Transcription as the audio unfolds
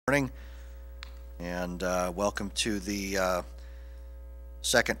Morning, and welcome to the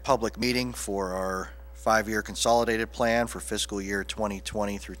second public meeting for our 5-year consolidated plan for fiscal year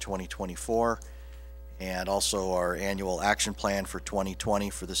 2020 through 2024, and also our annual action plan for 2020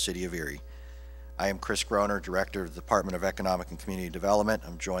 for the City of Erie. I am Chris Groner, Director of the Department of Economic and Community Development.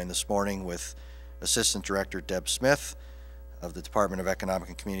 I'm joined this morning with Assistant Director Deb Smith of the Department of Economic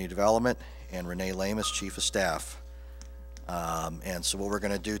and Community Development and Renee Lamus, Chief of Staff. And so what we're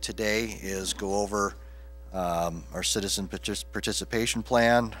going to do today is go over our citizen participation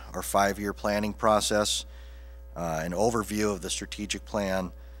plan, our 5-year planning process, an overview of the strategic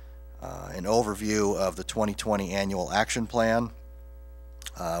plan, an overview of the 2020 annual action plan.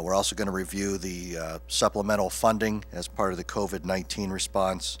 We're also going to review the supplemental funding as part of the COVID-19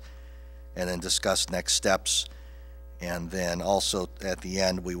 response, and then discuss next steps. And then also at the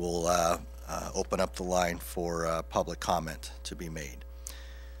end, we will open up the line for public comment to be made.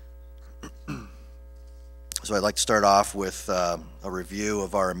 So I'd like to start off with a review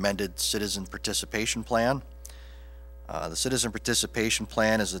of our amended citizen participation plan. The citizen participation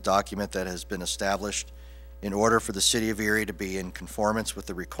plan is a document that has been established in order for the City of Erie to be in conformance with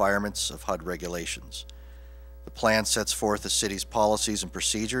the requirements of HUD regulations. The plan sets forth the city's policies and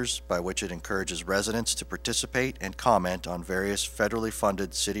procedures by which it encourages residents to participate and comment on various federally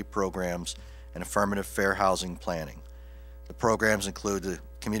funded city programs and affirmative fair housing planning. The programs include the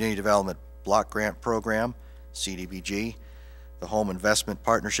Community Development Block Grant Program, CDBG, the Home Investment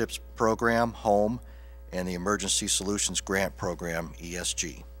Partnerships Program, HOME, and the Emergency Solutions Grant Program,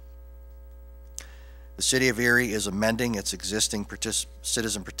 ESG. The City of Erie is amending its existing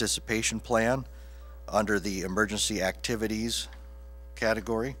citizen participation plan under the emergency activities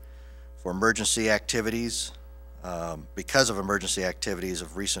category. For emergency activities, because of emergency activities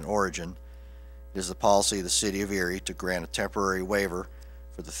of recent origin, it is the policy of the City of Erie to grant a temporary waiver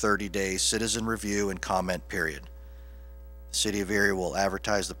for the 30-day citizen review and comment period. The City of Erie will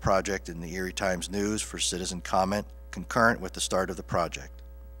advertise the project in the Erie Times News for citizen comment concurrent with the start of the project.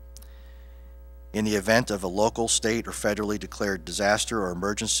 In the event of a local, state, or federally declared disaster or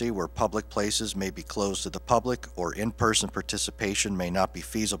emergency where public places may be closed to the public or in-person participation may not be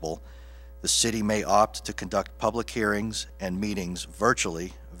feasible, the city may opt to conduct public hearings and meetings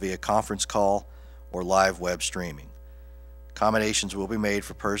virtually via conference call or live web streaming. Accommodations will be made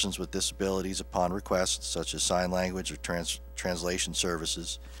for persons with disabilities upon request, such as sign language or translation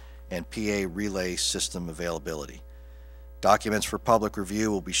services, and PA relay system availability. Documents for public review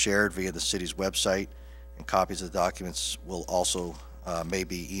will be shared via the city's website, and copies of the documents will also may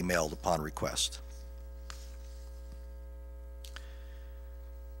be emailed upon request.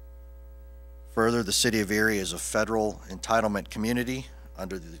 Further, the City of Erie is a federal entitlement community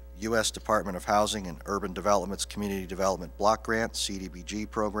under the U.S. Department of Housing and Urban Development's Community Development Block Grant, CDBG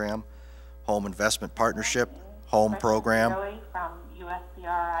program, Home Investment Partnership, HOME program. From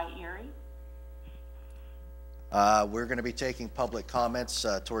USCRI Erie. We're going to be taking public comments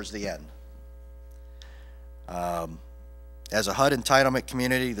towards the end. As a HUD entitlement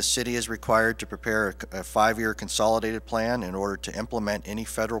community, the city is required to prepare a 5-year consolidated plan in order to implement any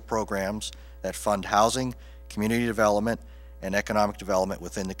federal programs that fund housing, community development, and economic development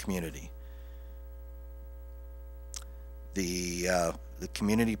within the community. The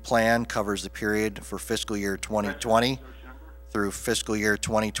community plan covers the period for fiscal year 2020 through fiscal year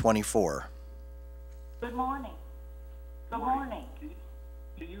 2024. Good morning. Good morning.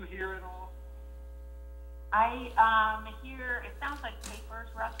 Can you hear it all? I hear, it sounds like papers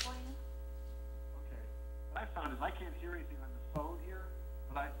rustling. Okay. What I found is I can't hear anything on the phone here,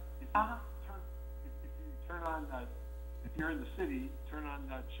 but if you turn on, if you're in the city, turn on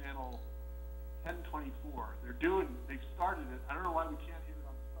channel 1024. They've started it. I don't know why we can't hear it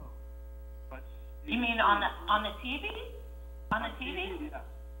on the phone. But you mean on the TV? On the TV? Yeah.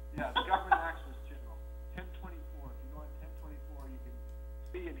 Yeah, the government access channel 1024. If you go on 1024, you can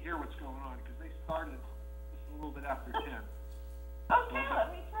see and hear what's going on because they started just a little bit after 10. Okay,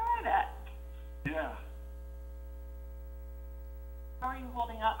 let me try that. Yeah. How are you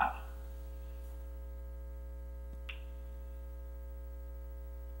holding up?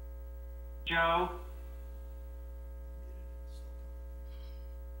 Joe?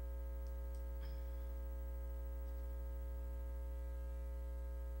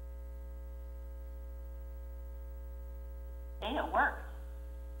 Hey, it works.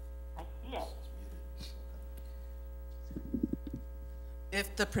 I see it.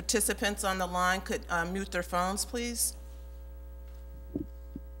 If the participants on the line could mute their phones, please.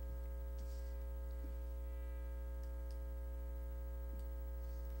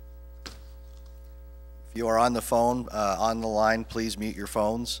 If you are on the phone, on the line, please mute your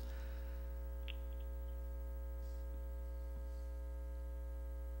phones.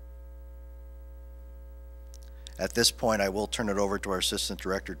 At this point, I will turn it over to our Assistant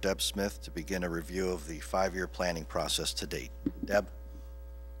Director, Deb Smith, to begin a review of the 5-year planning process to date. Deb?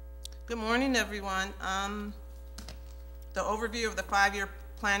 Good morning, everyone. The overview of the 5-year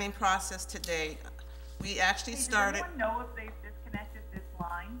planning process to date. We actually started. Does anyone know if they've disconnected this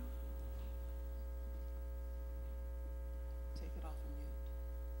line? Take it off of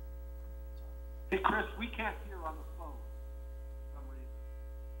mute. Hey, Chris, we can't hear on the phone for some reason.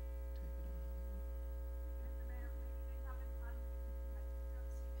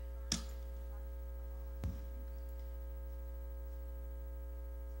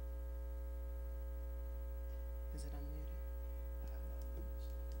 Is it unmuted?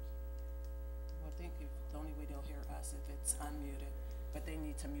 Well, I think the only way they'll hear us if it's unmuted, but they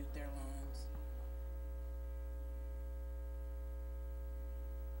need to mute their lines.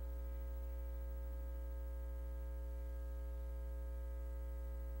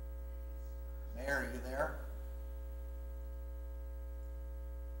 Mayor, are you there?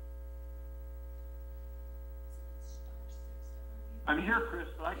 I'm here, Chris,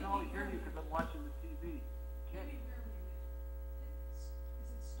 but I can only hear you because I'm watching the TV.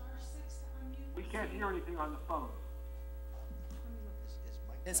 We can't hear anything on the phone.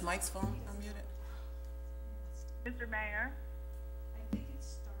 Is Mike's phone unmuted? Mr. Mayor,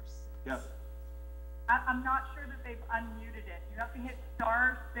 Yes. I'm not sure that they've unmuted it. You have to hit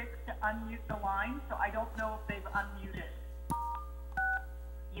 *6 to unmute the line, so I don't know if they've unmuted.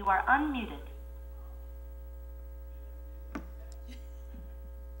 You are unmuted.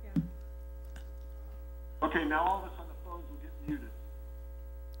 Okay, now all of us on the phones will get muted.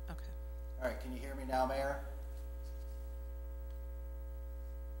 Okay. All right, can you hear me now, Mayor?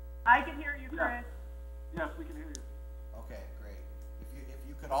 I can hear you, Yeah. Chris. Yes, we can hear you. Okay, great. If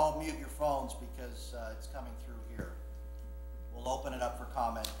you could all mute your phones because it's coming through here. We'll open it up for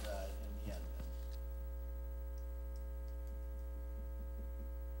comment in the end.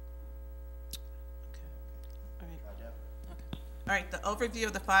 Okay. All right. Try, Deb. Okay. All right, the overview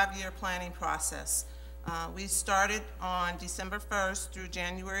of the 5-year planning process. We started on December 1st through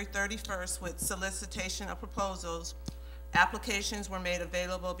January 31st with solicitation of proposals. Applications were made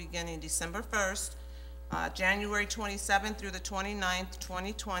available beginning December 1st. January 27th through the 29th,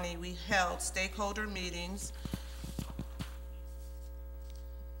 2020, we held stakeholder meetings.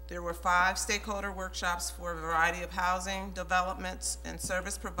 There were 5 stakeholder workshops for a variety of housing, developments, and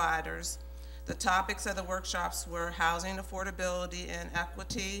service providers. The topics of the workshops were housing affordability and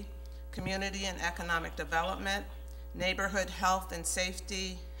equity, community and economic development, neighborhood health and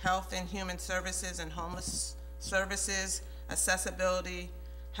safety, health and human services and homeless services, accessibility,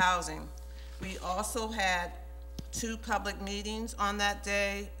 housing. We also had 2 public meetings on that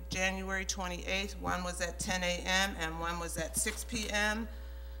day, January 28th. One was at 10 a.m. and one was at 6 p.m.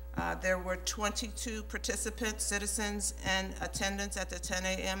 There were 22 participants, citizens, and attendance at the 10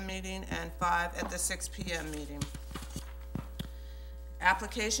 a.m. meeting and 5 at the 6 p.m. meeting.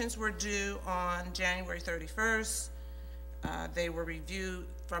 Applications were due on January 31st. They were reviewed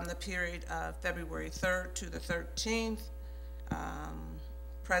from the period of February 3rd to the 13th.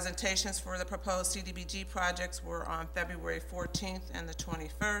 Presentations for the proposed CDBG projects were on February 14th and the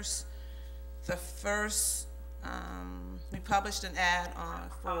 21st. The first, we published an ad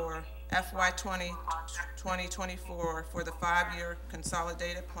for FY 2024 for the 5-year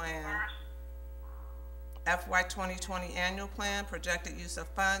consolidated plan. FY 2020 annual plan, projected use of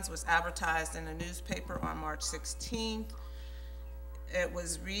funds, was advertised in the newspaper on March 16th. It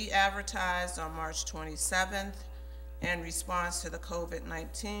was re-advertised on March 27th in response to the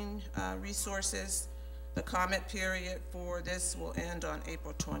COVID-19 resources. The comment period for this will end on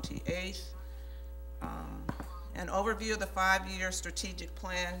April 28th. An overview of the 5-year strategic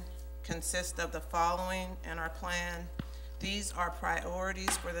plan consists of the following in our plan. These are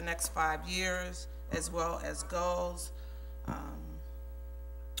priorities for the next 5 years, as well as goals.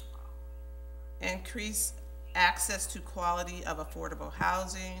 Increase access to quality of affordable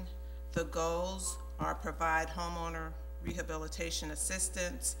housing. The goals are provide homeowner rehabilitation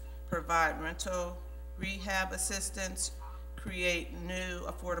assistance, provide rental rehab assistance, create new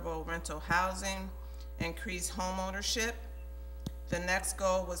affordable rental housing, increase home ownership. The next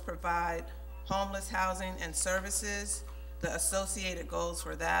goal was provide homeless housing and services. The associated goals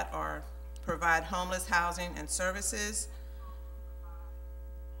for that are provide homeless housing and services.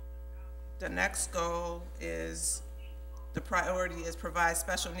 The next goal is, the priority is provide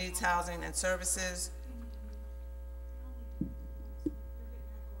special needs housing and services.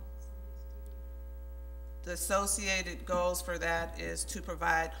 The associated goals for that is to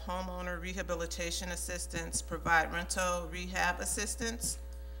provide homeowner rehabilitation assistance, provide rental rehab assistance.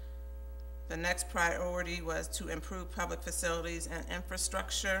 The next priority was to improve public facilities and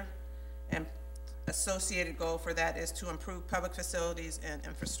infrastructure, and associated goal for that is to improve public facilities and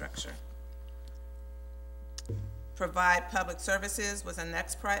infrastructure. Provide public services was the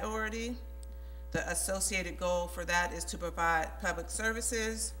next priority. The associated goal for that is to provide public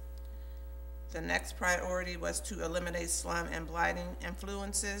services. The next priority was to eliminate slum and blighting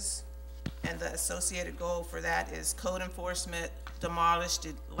influences, and the associated goal for that is code enforcement, demolish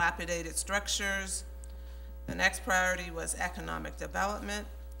dilapidated structures. The next priority was economic development.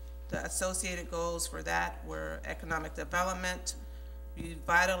 The associated goals for that were economic development,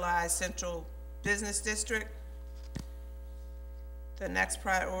 revitalize central business district. The next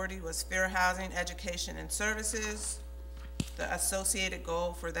priority was fair housing, education, and services. The associated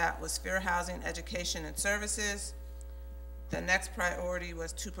goal for that was fair housing, education, and services. The next priority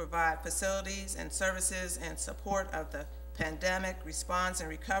was to provide facilities and services in support of the pandemic response and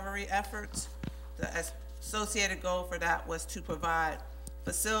recovery efforts. The associated goal for that was to provide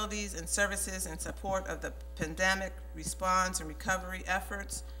facilities and services in support of the pandemic response and recovery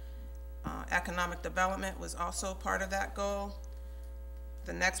efforts. Economic development was also part of that goal.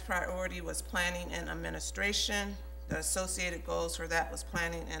 The next priority was planning and administration. The associated goals for that was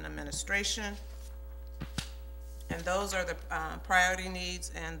planning and administration. And those are the priority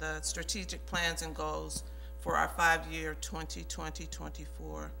needs and the strategic plans and goals for our 5-year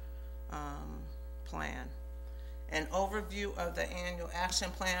 2020-24 plan. An overview of the annual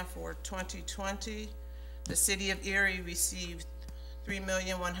action plan for 2020. The City of Erie received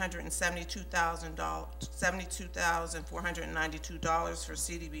 $3,172,492 for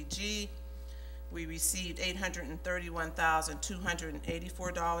CDBG. We received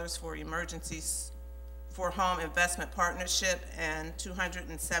 $831,284 for emergencies for home investment partnership and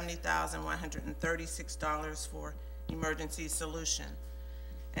 $270,136 for emergency solution.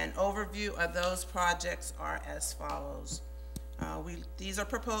 An overview of those projects are as follows. These are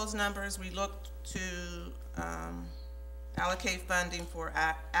proposed numbers. We look to allocate funding for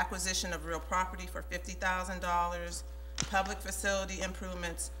acquisition of real property for $50,000, public facility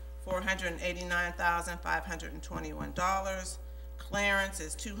improvements $489,521, clearance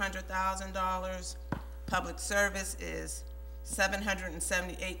is $200,000, public service is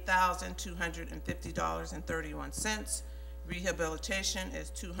 $778,250.31, rehabilitation is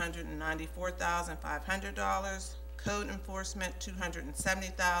 $294,500, code enforcement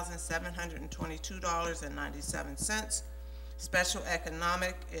 $270,722.97, special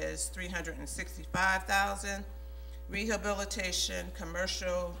economic is $365,000, rehabilitation,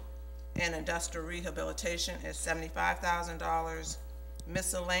 commercial and industrial rehabilitation is $75,000.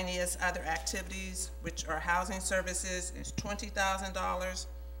 Miscellaneous other activities, which are housing services, is $20,000.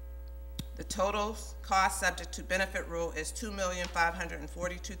 The total cost subject to benefit rule is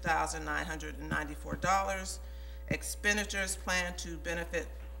 $2,542,994. Expenditures planned to benefit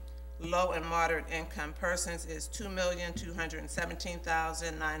low and moderate income persons is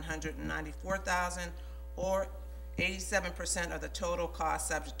 $2,217,994, or 87% of the total cost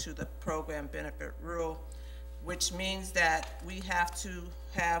subject to the program benefit rule, which means that we have to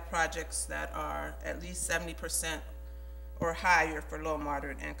have projects that are at least 70% or higher for low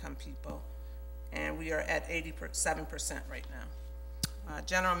moderate income people, and we are at 87% right now.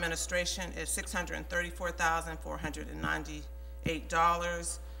 General administration is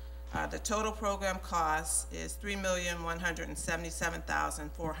 $634,498. The total program cost is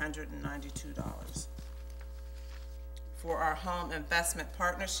 $3,177,492. For our home investment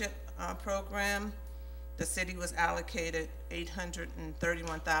partnership program, the city was allocated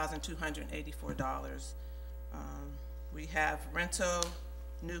 $831,284. We have rental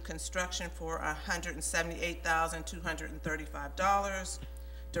new construction for $178,235.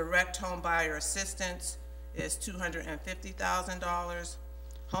 Direct home buyer assistance is $250,000.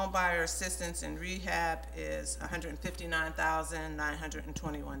 Home buyer assistance and rehab is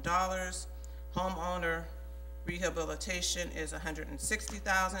 $159,921. Homeowner rehabilitation is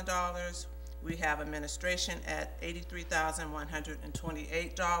 $160,000. We have administration at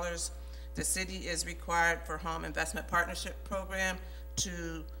 $83,128. The city is required for home investment partnership program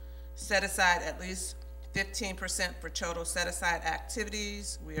to set aside at least 15% for total set aside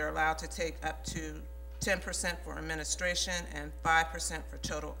activities. We are allowed to take up to 10% for administration and 5% for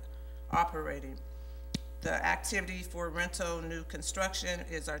total operating. The activity for rental new construction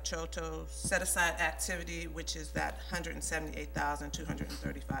is our total set aside activity, which is that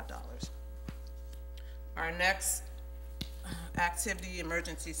 $178,235. Our next activity,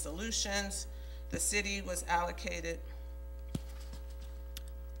 emergency solutions. The city was allocated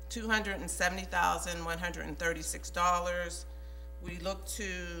 $270,136. We look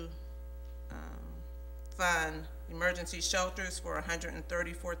to fund emergency shelters for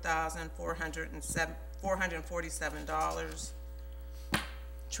 $134,447.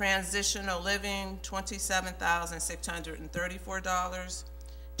 Transitional living, $27,634.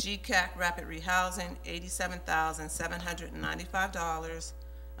 GCAC rapid rehousing, $87,795.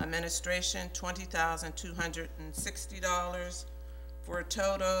 Administration, $20,260, for a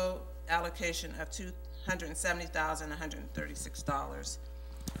total allocation of $270,136.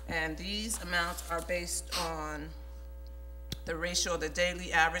 And these amounts are based on the ratio of the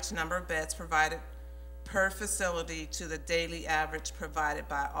daily average number of beds provided per facility to the daily average provided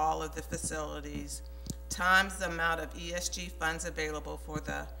by all of the facilities, times the amount of ESG funds available for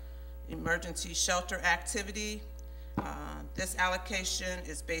the emergency shelter activity. This allocation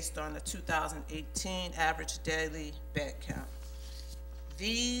is based on the 2018 average daily bed count.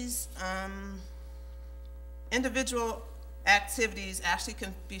 These individual activities actually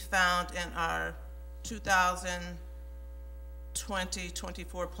can be found in our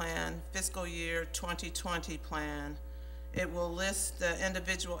 2020-24 plan, fiscal year 2020 plan. It will list the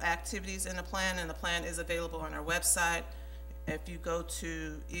individual activities in the plan, and the plan is available on our website. If you go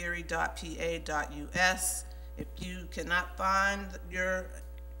to erie.pa.us, if you cannot find your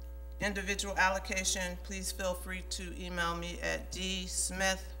individual allocation, please feel free to email me at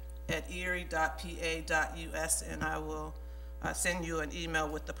dsmith@erie.pa.us, and I will send you an email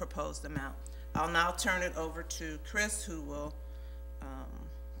with the proposed amount. I'll now turn it over to Chris, who will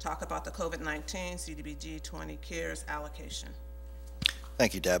talk about the COVID-19 CDBG 20 CARES allocation.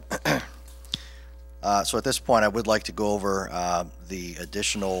 Thank you, Deb. So at this point, I would like to go over the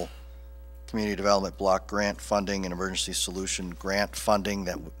additional community development block grant funding and emergency solution grant funding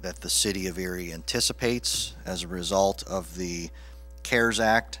that the city of Erie anticipates as a result of the CARES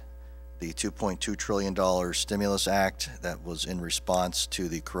Act, the $2.2 trillion stimulus act that was in response to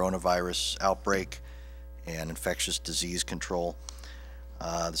the coronavirus outbreak and infectious disease control.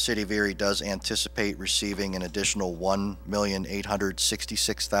 The city of Erie does anticipate receiving an additional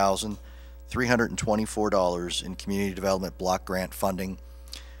 $1,866,324 in community development block grant funding,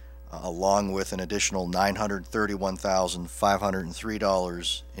 along with an additional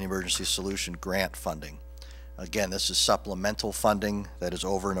 $931,503 in emergency solution grant funding. Again, this is supplemental funding that is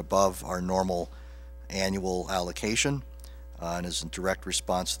over and above our normal annual allocation and is in direct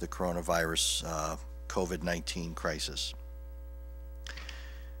response to the coronavirus COVID-19 crisis.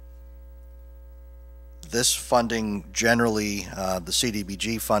 This funding generally, the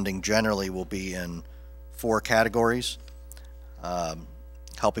CDBG funding generally will be in 4 categories.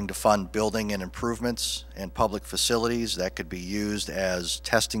 Helping to fund building and improvements and public facilities that could be used as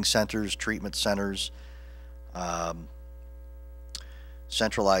testing centers, treatment centers,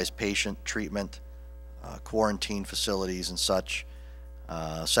 centralized patient treatment, quarantine facilities and such.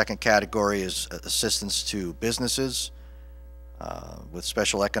 Second category is assistance to businesses with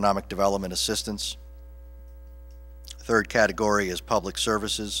special economic development assistance. Third category is public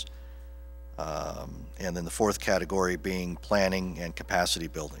services, and then the fourth category being planning and capacity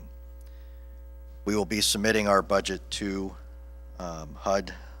building. We will be submitting our budget to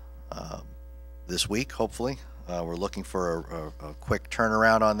HUD this week, hopefully. We're looking for a quick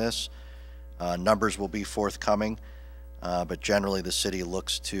turnaround on this. Numbers will be forthcoming, but generally the city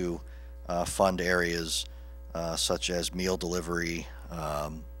looks to fund areas such as meal delivery,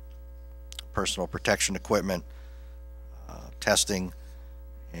 personal protection equipment, testing,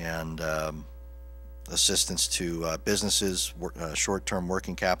 and assistance to businesses, short-term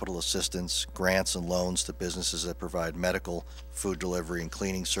working capital assistance, grants and loans to businesses that provide medical, food delivery, and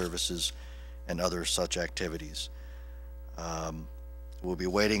cleaning services, and other such activities. We'll be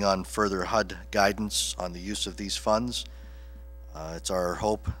waiting on further HUD guidance on the use of these funds. It's our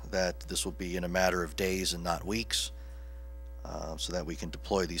hope that this will be in a matter of days and not weeks, so that we can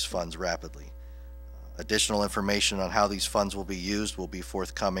deploy these funds rapidly. Additional information on how these funds will be used will be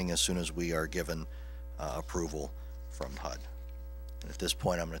forthcoming as soon as we are given approval from HUD. And at this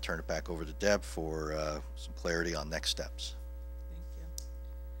point, I'm going to turn it back over to Deb for some clarity on next steps.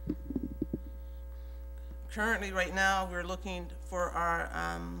 Thank you. Currently, right now, we're looking for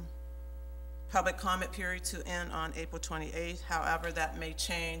our public comment period to end on April 28th. However, that may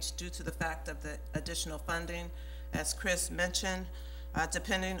change due to the fact of the additional funding, as Chris mentioned,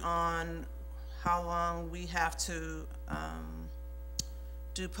 depending on how long we have to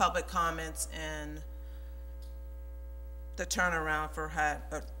do public comments and the turnaround for HUD.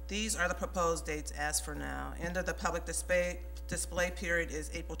 But these are the proposed dates as for now. End of the public display period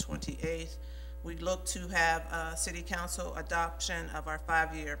is April 28th. We look to have city council adoption of our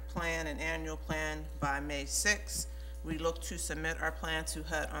 5-year plan and annual plan by May 6th. We look to submit our plan to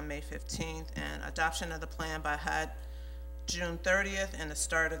HUD on May 15th, and adoption of the plan by HUD June 30th, and the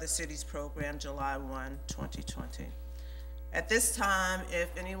start of the city's program July 1, 2020. At this time, if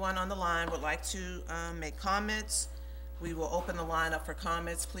anyone on the line would like to make comments, we will open the line up for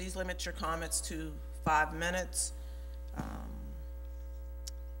comments. Please limit your comments to 5 minutes.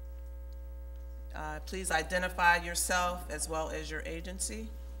 Please identify yourself as well as your agency.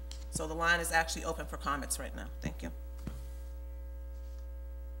 So the line is actually open for comments right now. Thank you.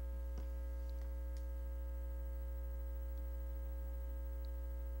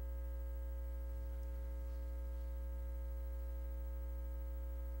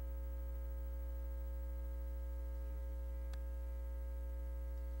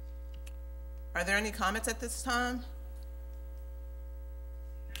 Are there any comments at this time?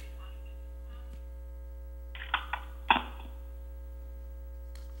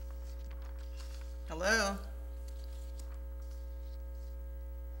 Hello?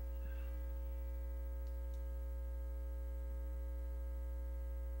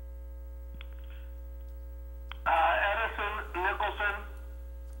 Edison Nicholson,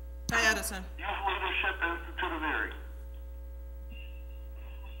 Hi, Edison. Youth Leadership Institute of Erie.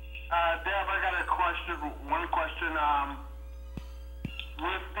 Deb, I got a question, one question,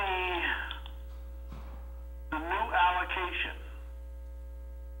 with the new allocation,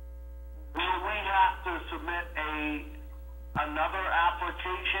 will we have to submit another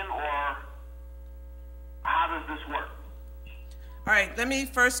application, or how does this work? All right, let me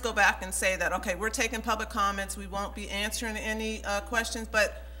first go back and say that, okay, we're taking public comments. We won't be answering any questions,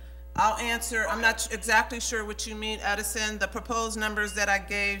 but I'll answer. I'm not exactly sure what you mean, Edison. The proposed numbers that I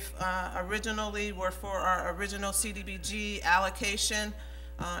gave originally were for our original CDBG allocation.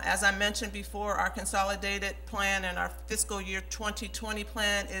 As I mentioned before, our consolidated plan and our fiscal year 2020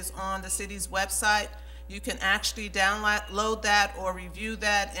 plan is on the city's website. You can actually download that or review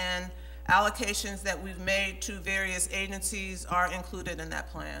that, and allocations that we've made to various agencies are included in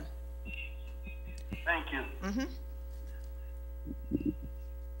that plan. Thank you. Mm-hmm.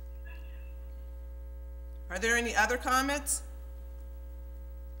 Are there any other comments?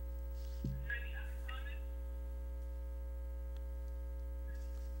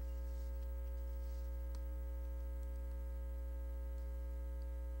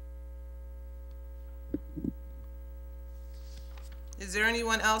 Is there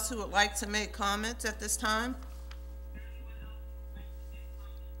anyone else who would like to make comments at this time?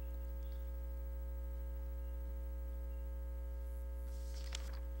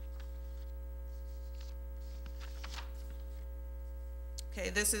 Okay,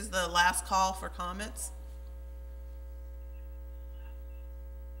 this is the last call for comments.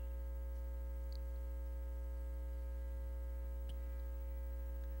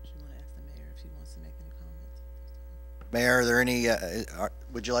 Do you want to ask the mayor if he wants to make any comments? Mayor, are there any,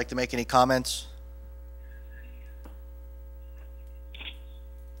 would you like to make any comments?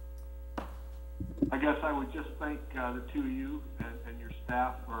 I guess I would just thank the two of you and your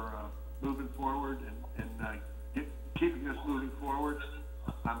staff for moving forward and keeping us moving forward.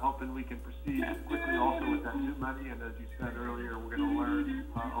 I'm hoping we can proceed quickly also with that new money, and as you said earlier, we're going to learn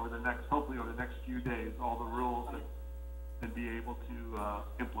hopefully over the next few days, all the rules and be able to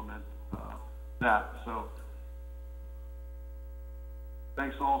implement that. So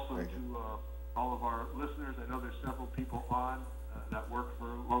thanks also to all of our listeners. I know there's several people on that work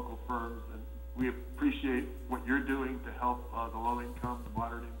for local firms, and we appreciate what you're doing to help the low income, the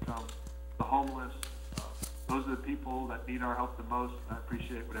moderate income, the homeless. Those are the people that need our help the most. I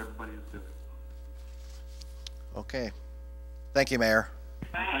appreciate what everybody is doing. Okay. Thank you, Mayor.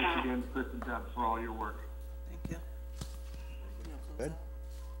 Thanks again, Chris and Deb, for all your work. Thank you. Good.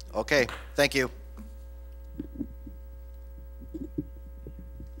 Okay, thank you.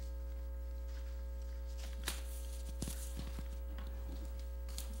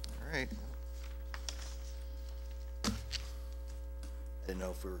 All right. I didn't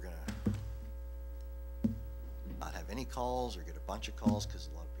know if we were gonna not have any calls or get a bunch of calls, because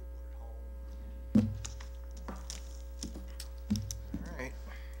a lot of